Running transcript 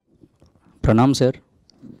Pranam sir,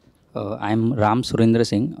 I am Ram Surendra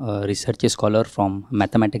Singh, a research scholar from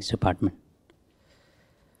Mathematics Department.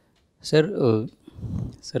 Sir,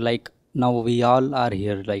 like now we all are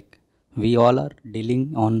here, like we all are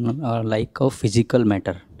dealing on like a physical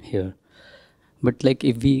matter here. But like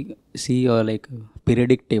if we see like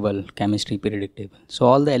periodic table, chemistry periodic table, so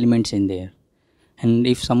all the elements in there, and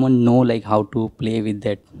if someone know like how to play with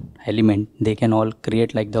that element, they can all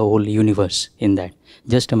create like the whole universe in that.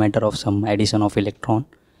 Just a matter of some addition of electron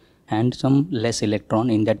and some less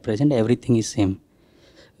electron in that present, everything is same.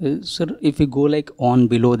 Sir, if we go like on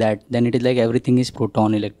below that, then it is like everything is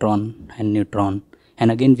proton, electron and neutron,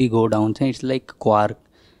 and again we go down, so it's like quark.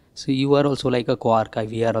 So you are also like a quark,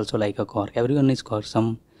 we are also like a quark, everyone is quark,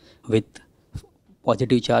 some with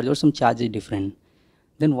positive charge or some charge is different.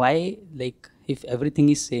 Then why, like if everything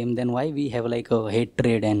is same, then why we have like a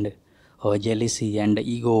hatred and jealousy and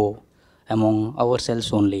ego among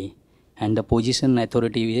ourselves only, and the position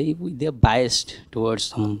authority, they are biased towards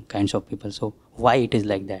some kinds of people. So why it is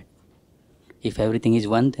like that? If everything is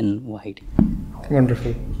one, then why?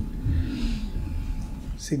 Wonderful.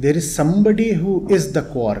 See, there is somebody who is the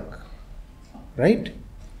quark, right?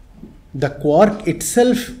 The quark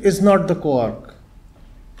itself is not the quark.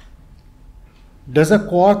 Does a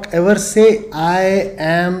quark ever say, I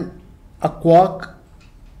am a quark?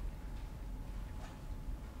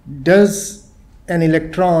 Does an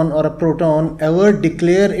electron or a proton ever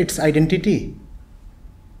declare its identity?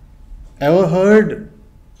 Ever heard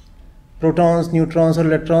protons, neutrons or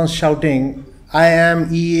electrons shouting, I am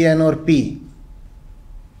E, N or P?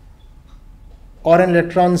 Or an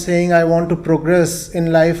electron saying, I want to progress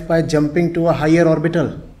in life by jumping to a higher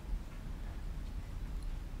orbital?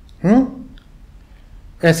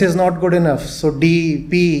 S is not good enough, so D,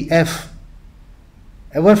 P, F.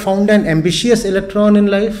 Ever found an ambitious electron in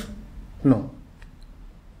life? No.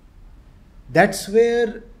 That's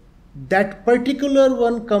where that particular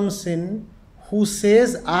one comes in who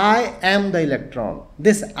says, I am the electron.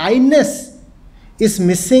 This I-ness is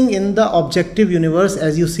missing in the objective universe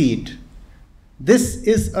as you see it. This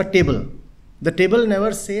is a table. The table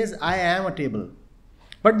never says, I am a table.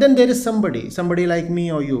 But then there is somebody like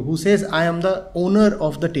me or you, who says, I am the owner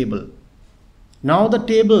of the table. Now the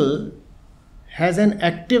table has an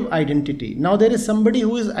active identity. Now there is somebody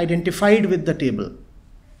who is identified with the table.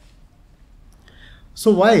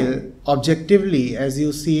 So while objectively, as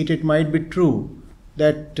you see it, it might be true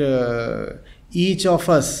that each of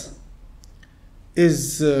us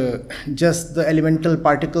is just the elemental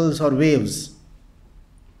particles or waves.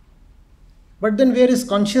 But then where is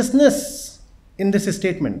consciousness in this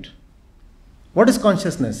statement? What is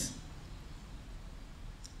consciousness?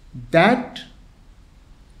 That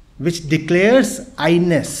which declares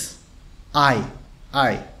I-ness. I,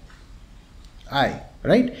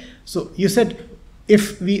 right? So you said,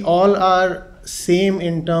 if we all are same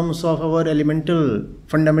in terms of our elemental,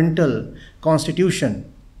 fundamental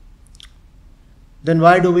constitution, then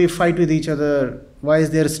why do we fight with each other? Why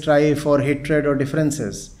is there strife or hatred or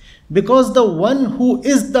differences? Because the one who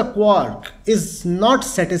is the quark is not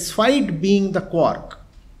satisfied being the quark.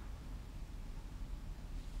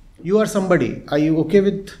 You are somebody. Are you okay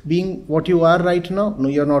with being what you are right now? No,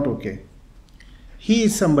 you are not okay. He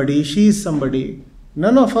is somebody, she is somebody.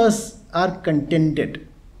 None of us are contented.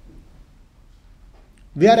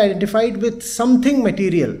 We are identified with something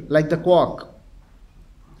material like the quark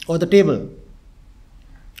or the table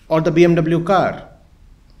or the BMW car.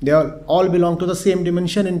 They all belong to the same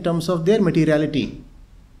dimension in terms of their materiality,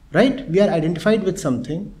 right? We are identified with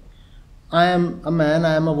something. I am a man,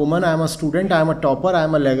 I am a woman, I am a student, I am a topper, I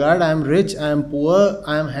am a laggard, I am rich, I am poor,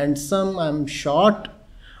 I am handsome, I am short,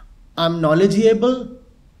 I am knowledgeable,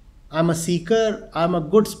 I am a seeker, I am a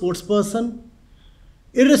good sports person.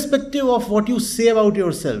 Irrespective of what you say about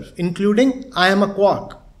yourself, including I am a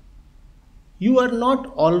quark, you are not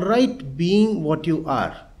alright being what you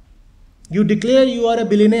are. You declare you are a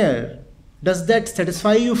billionaire. Does that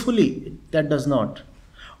satisfy you fully? That does not.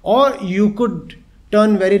 Or you could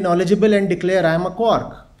turn very knowledgeable and declare I am a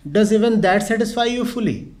quark. Does even that satisfy you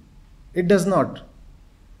fully? It does not.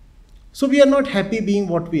 So we are not happy being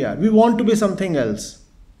what we are. We want to be something else.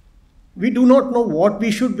 We do not know what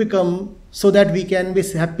we should become so that we can be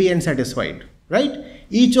happy and satisfied, right?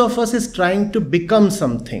 Each of us is trying to become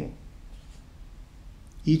something.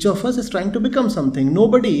 Each of us is trying to become something.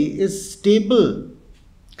 Nobody is stable,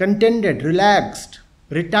 contented, relaxed,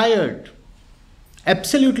 retired,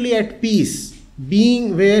 absolutely at peace,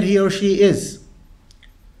 being where he or she is.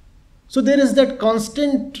 So there is that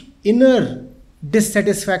constant inner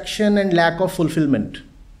dissatisfaction and lack of fulfillment.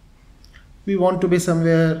 We want to be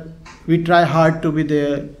somewhere, we try hard to be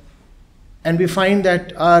there, and we find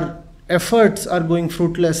that our efforts are going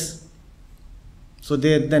fruitless. So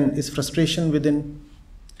there then is frustration within.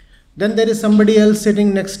 Then there is somebody else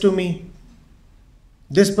sitting next to me.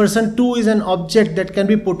 This person too is an object that can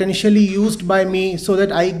be potentially used by me so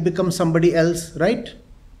that I become somebody else, right?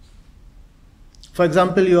 For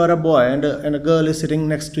example, you are a boy and a girl is sitting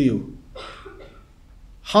next to you.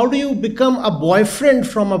 How do you become a boyfriend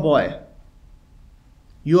from a boy?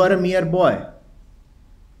 You are a mere boy.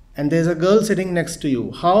 And there's a girl sitting next to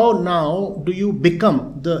you. How now do you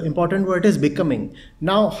become? The important word is becoming.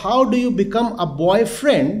 Now, how do you become a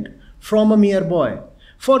boyfriend from a mere boy?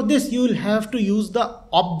 For this, you will have to use the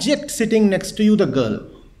object sitting next to you, the girl.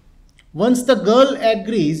 Once the girl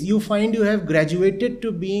agrees, you find you have graduated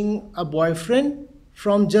to being a boyfriend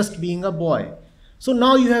from just being a boy. So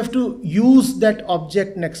now you have to use that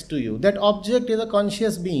object next to you. That object is a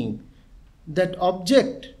conscious being. That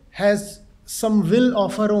object has some will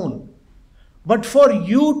of her own. But for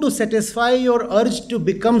you to satisfy your urge to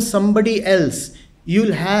become somebody else,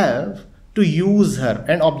 you'll have to use her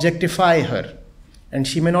and objectify her. And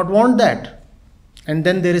she may not want that. And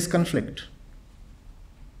then there is conflict.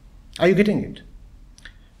 Are you getting it?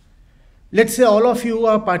 Let's say all of you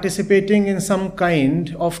are participating in some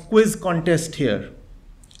kind of quiz contest here.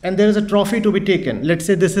 And there is a trophy to be taken. Let's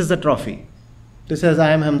say this is the trophy. This has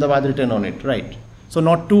I am Ahmedabad written on it, right? So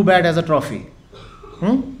not too bad as a trophy.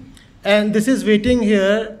 And this is waiting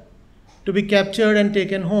here to be captured and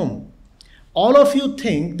taken home. All of you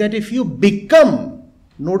think that if you become,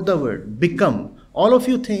 note the word, become. All of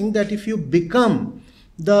you think that if you become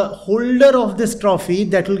the holder of this trophy,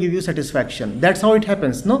 that will give you satisfaction. That's how it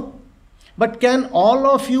happens, no? But can all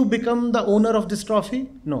of you become the owner of this trophy?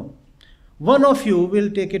 No. One of you will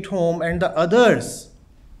take it home and the others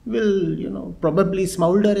will, probably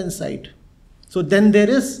smolder inside. So then there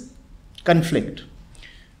is conflict.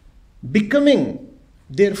 Becoming,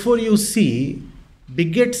 therefore you see,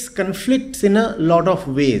 begets conflicts in a lot of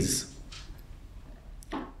ways.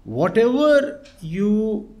 Whatever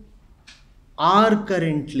you are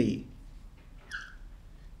currently,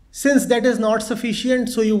 since that is not sufficient,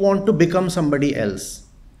 so you want to become somebody else.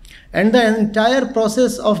 And the entire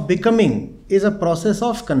process of becoming is a process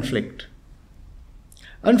of conflict.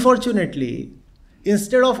 Unfortunately,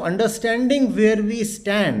 instead of understanding where we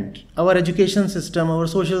stand, our education system, our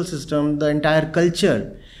social system, the entire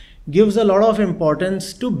culture gives a lot of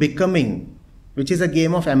importance to becoming, which is a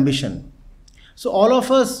game of ambition. So all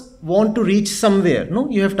of us want to reach somewhere, no?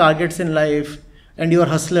 You have targets in life and you are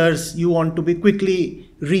hustlers, you want to be quickly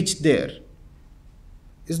reached there.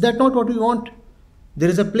 Is that not what we want? There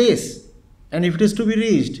is a place, and if it is to be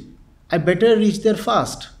reached, I better reach there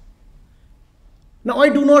fast. Now I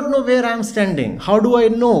do not know where I am standing. How do I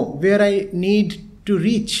know where I need to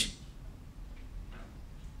reach?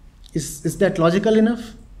 Is that logical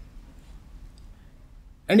enough?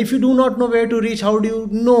 And if you do not know where to reach, how do you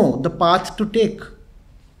know the path to take?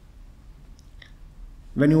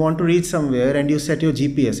 When you want to reach somewhere and you set your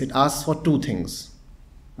GPS, it asks for two things.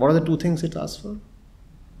 What are the two things it asks for?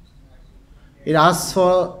 It asks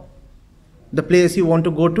for the place you want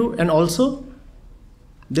to go to, and also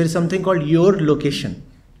there is something called your location.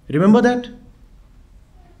 Remember that?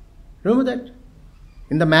 Remember that?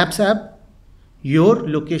 In the Maps app, your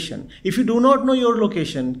location. If you do not know your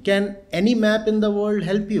location, can any map in the world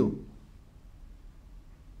help you?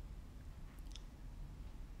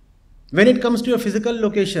 When it comes to your physical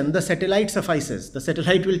location, the satellite suffices. The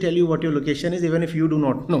satellite will tell you what your location is even if you do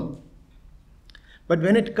not know. But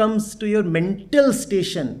when it comes to your mental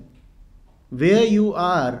station, where you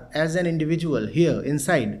are as an individual here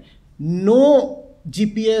inside, no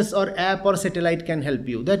GPS or app or satellite can help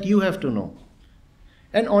you. That you have to know.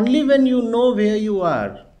 And only when you know where you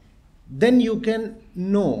are, then you can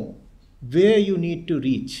know where you need to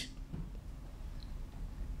reach.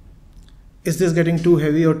 Is this getting too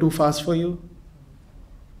heavy or too fast for you?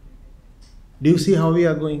 Do you see how we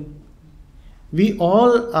are going? We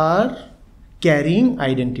all are carrying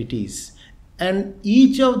identities, and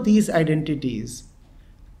each of these identities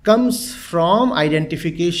comes from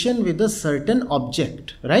identification with a certain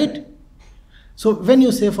object, right? So when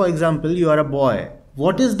you say, for example, you are a boy,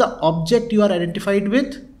 what is the object you are identified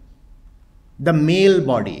with? The male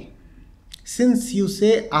body. Since you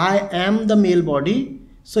say, I am the male body,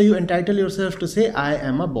 so you entitle yourself to say, I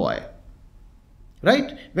am a boy,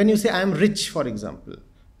 right? When you say, I am rich, for example,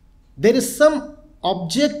 there is some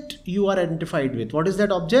object you are identified with. What is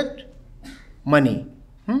that object? Money.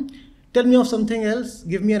 Tell me of something else.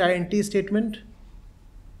 Give me an identity statement.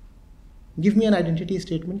 Give me an identity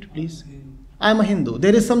statement, please. I am a Hindu.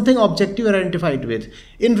 There is something objective you're identified with.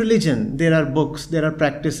 In religion, there are books, there are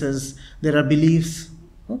practices, there are beliefs.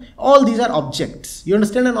 All these are objects. You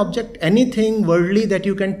understand an object? Anything worldly that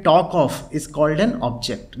you can talk of is called an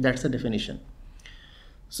object. That's the definition.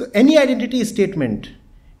 So any identity statement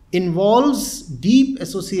involves deep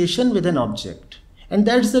association with an object. And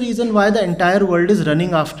that's the reason why the entire world is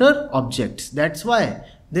running after objects. That's why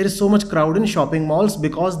there is so much crowd in shopping malls,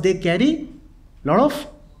 because they carry a lot of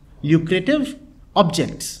lucrative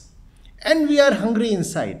objects. And we are hungry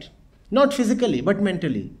inside, not physically, but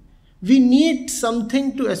mentally. We need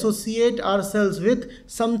something to associate ourselves with,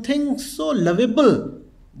 something so lovable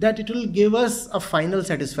that it will give us a final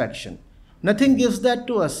satisfaction. Nothing gives that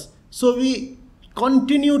to us. So we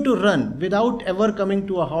continue to run without ever coming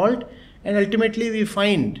to a halt, and ultimately we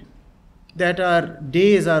find that our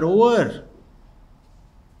days are over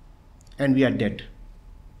and we are dead.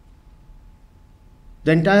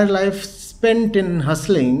 The entire life spent in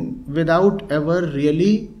hustling without ever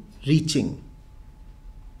really reaching.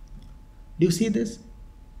 Do you see this?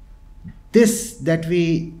 This that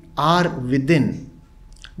we are within,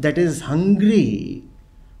 that is hungry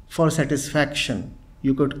for satisfaction,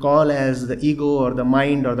 you could call as the ego or the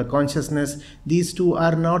mind or the consciousness. These two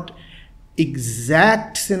are not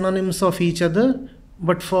exact synonyms of each other,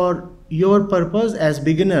 but for your purpose as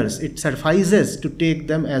beginners, it suffices to take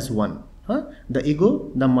them as one. The ego,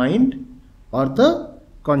 the mind, or the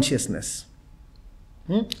consciousness.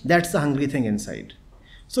 That's the hungry thing inside.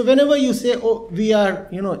 So whenever you say, oh, we are,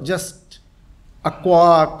 just a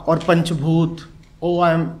quark or panchabhut,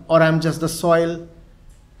 I'm just the soil,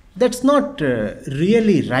 that's not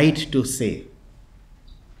really right to say.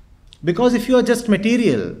 Because if you are just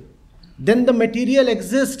material, then the material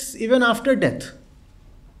exists even after death.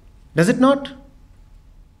 Does it not?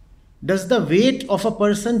 Does the weight of a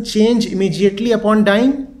person change immediately upon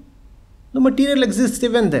dying? The material exists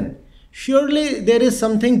even then. Surely there is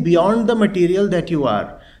something beyond the material that you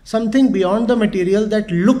are. Something beyond the material that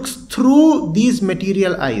looks through these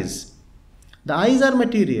material eyes. The eyes are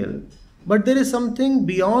material, but there is something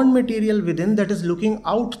beyond material within that is looking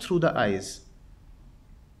out through the eyes.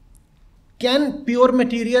 Can pure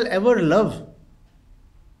material ever love?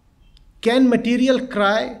 Can material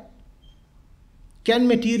cry? Can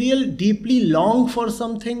material deeply long for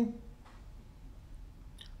something?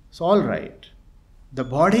 So all right, the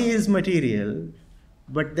body is material,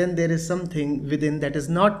 but then there is something within that is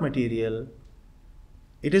not material.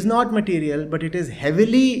 It is not material, but it is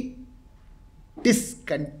heavily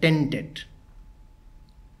discontented.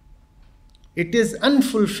 It is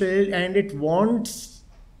unfulfilled and it wants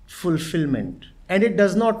fulfillment, and it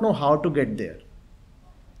does not know how to get there.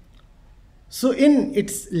 So in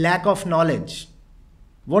its lack of knowledge,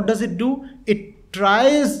 what does it do? It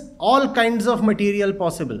tries all kinds of material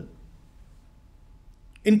possible,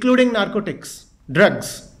 including narcotics,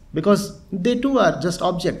 drugs, because they too are just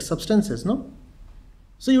objects, substances, no?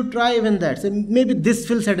 So you try even that. Say, maybe this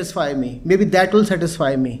will satisfy me. Maybe that will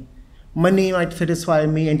satisfy me. Money might satisfy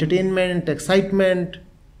me. Entertainment, excitement,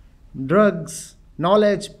 drugs,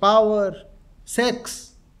 knowledge, power,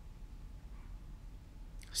 sex,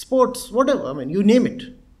 sports, whatever. You name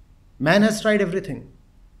it. Man has tried everything.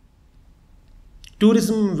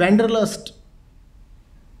 Tourism, wanderlust.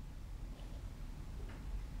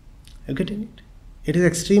 You getting it? It is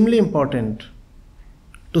extremely important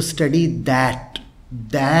to study that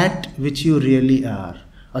which you really are,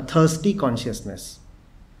 a thirsty consciousness.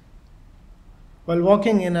 While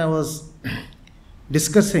walking in, I was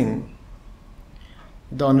discussing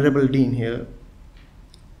with the Honorable Dean here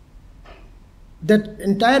that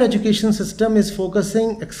entire education system is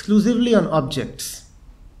focusing exclusively on objects.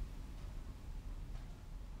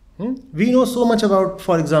 We know so much about,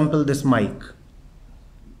 for example, this mic.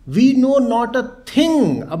 We know not a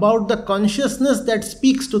thing about the consciousness that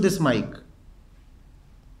speaks to this mic.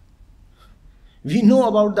 We know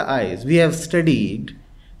about the eyes. We have studied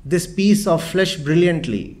this piece of flesh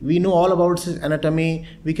brilliantly. We know all about its anatomy.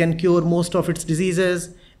 We can cure most of its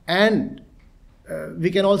diseases, and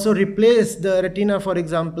we can also replace the retina, for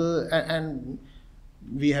example, and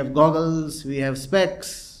we have goggles, we have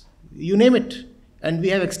specs, you name it. And we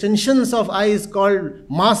have extensions of eyes called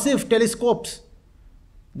massive telescopes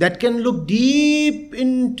that can look deep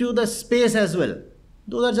into the space as well.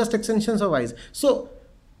 Those are just extensions of eyes. So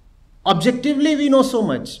objectively we know so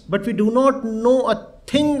much, but we do not know a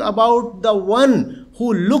thing about the one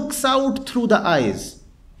who looks out through the eyes.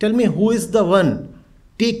 Tell me, who is the one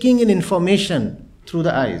taking in information through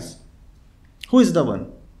the eyes? Who is the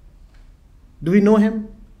one? Do we know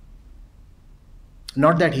him?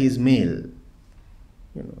 Not that he is male.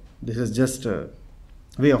 This is just a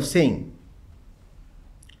way of saying.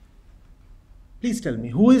 Please tell me,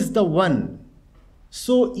 who is the one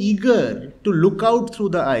so eager to look out through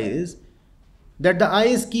the eyes that the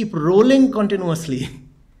eyes keep rolling continuously?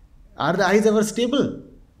 Are the eyes ever stable?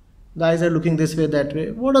 The eyes are looking this way, that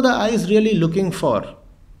way. What are the eyes really looking for?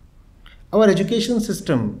 Our education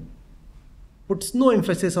system puts no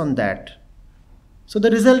emphasis on that. So the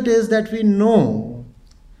result is that we know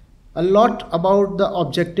a lot about the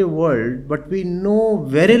objective world, but we know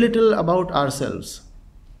very little about ourselves.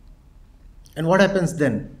 And what happens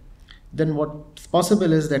then? Then what's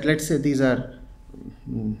possible is that, let's say these are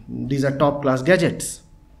top class gadgets.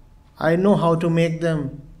 I know how to make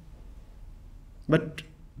them. But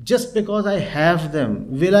just because I have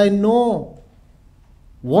them, will I know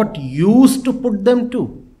what use to put them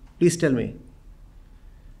to? Please tell me.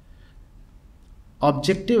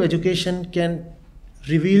 Objective education can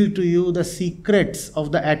reveal to you the secrets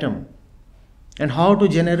of the atom and how to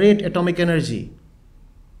generate atomic energy.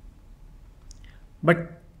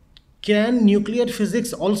 But can nuclear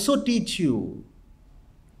physics also teach you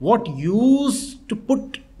what use to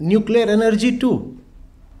put nuclear energy to?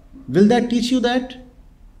 Will that teach you that?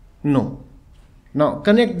 No. Now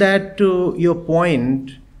connect that to your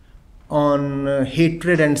point on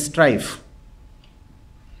hatred and strife.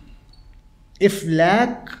 If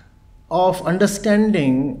lack of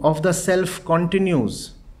understanding of the self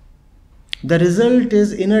continues, the result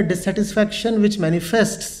is inner dissatisfaction which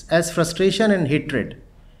manifests as frustration and hatred.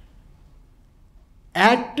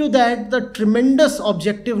 Add to that the tremendous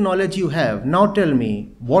objective knowledge you have. Now tell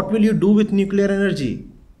me, what will you do with nuclear energy?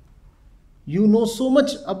 You know so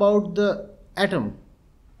much about the atom.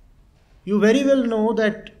 You very well know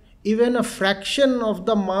that even a fraction of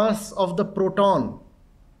the mass of the proton,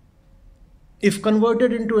 if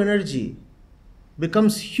converted into energy,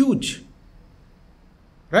 becomes huge.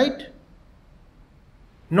 Right?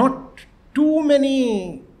 Not too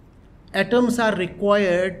many atoms are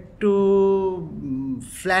required to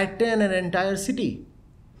flatten an entire city.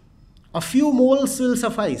 A few moles will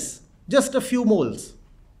suffice. Just a few moles.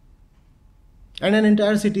 And an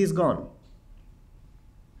entire city is gone.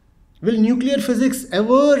 Will nuclear physics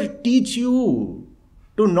ever teach you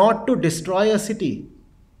to not to destroy a city?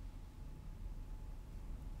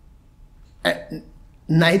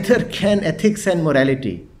 Neither can ethics and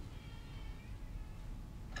morality.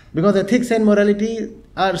 Because ethics and morality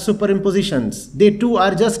are superimpositions. They too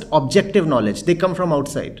are just objective knowledge. They come from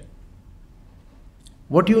outside.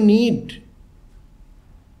 What you need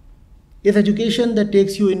is education that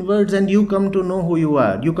takes you inwards and you come to know who you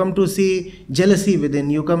are. You come to see jealousy within.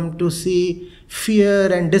 You come to see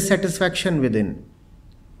fear and dissatisfaction within.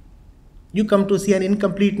 You come to see an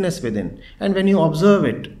incompleteness within. And when you observe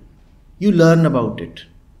it, you learn about it.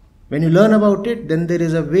 When you learn about it, then there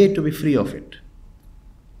is a way to be free of it.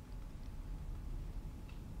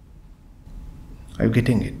 Are you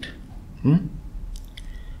getting it?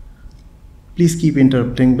 Please keep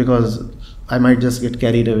interrupting because I might just get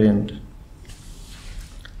carried away and...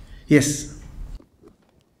 Yes.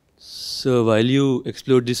 So while you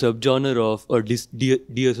explored the subgenre of or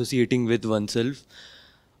deassociating with oneself,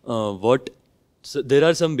 so there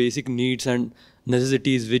are some basic needs and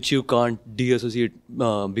necessities which you can't deassociate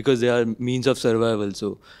because they are means of survival.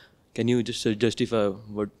 So can you just justify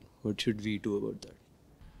what should we do about that?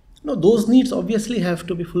 No, those needs obviously have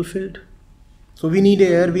to be fulfilled. So we need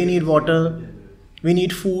air, we need water, we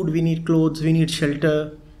need food, we need clothes, we need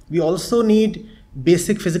shelter. We also need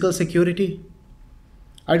basic physical security.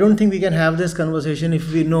 I don't think we can have this conversation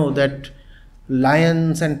if we know that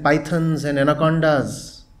lions and pythons and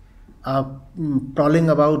anacondas are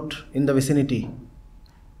prowling about in the vicinity.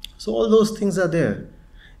 So all those things are there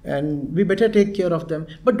and we better take care of them.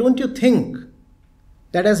 But don't you think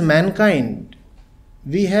that as mankind,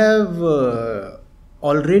 we have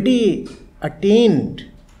already attained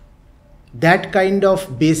that kind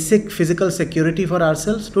of basic physical security for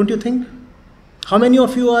ourselves? Don't you think? How many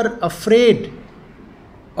of you are afraid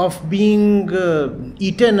of being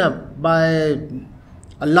eaten up by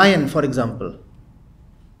a lion, for example?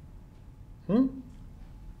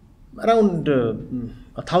 Around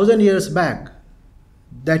 1,000 years back,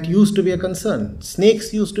 that used to be a concern.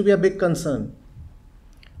 Snakes used to be a big concern.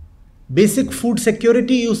 Basic food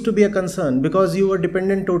security used to be a concern because you were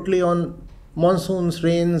dependent totally on monsoons,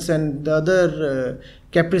 rains and the other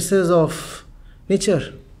caprices of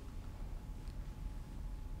nature.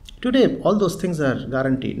 Today, all those things are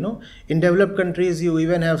guaranteed. No? In developed countries, you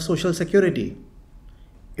even have social security.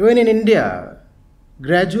 Even in India,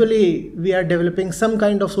 gradually we are developing some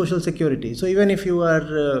kind of social security. So even if you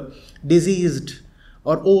are diseased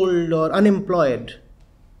or old or unemployed,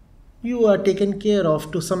 you are taken care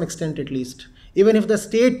of to some extent at least. Even if the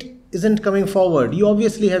state isn't coming forward. You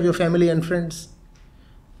obviously have your family and friends.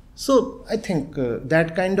 So I think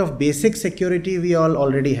that kind of basic security we all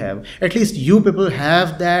already have. At least you people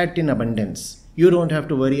have that in abundance. You don't have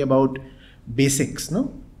to worry about basics,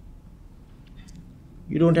 no?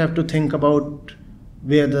 You don't have to think about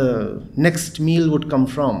where the next meal would come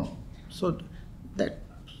from. So that's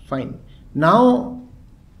fine. Now,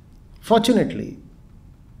 fortunately,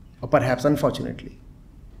 or perhaps unfortunately,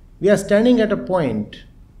 we are standing at a point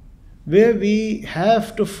where we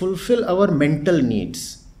have to fulfill our mental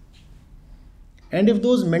needs. And if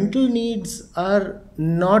those mental needs are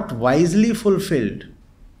not wisely fulfilled,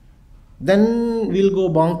 then we'll go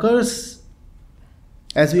bonkers,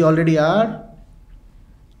 as we already are,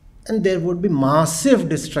 and there would be massive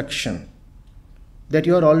destruction that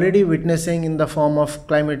you are already witnessing in the form of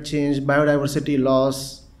climate change, biodiversity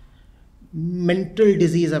loss, mental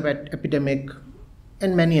disease epidemic,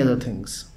 and many other things.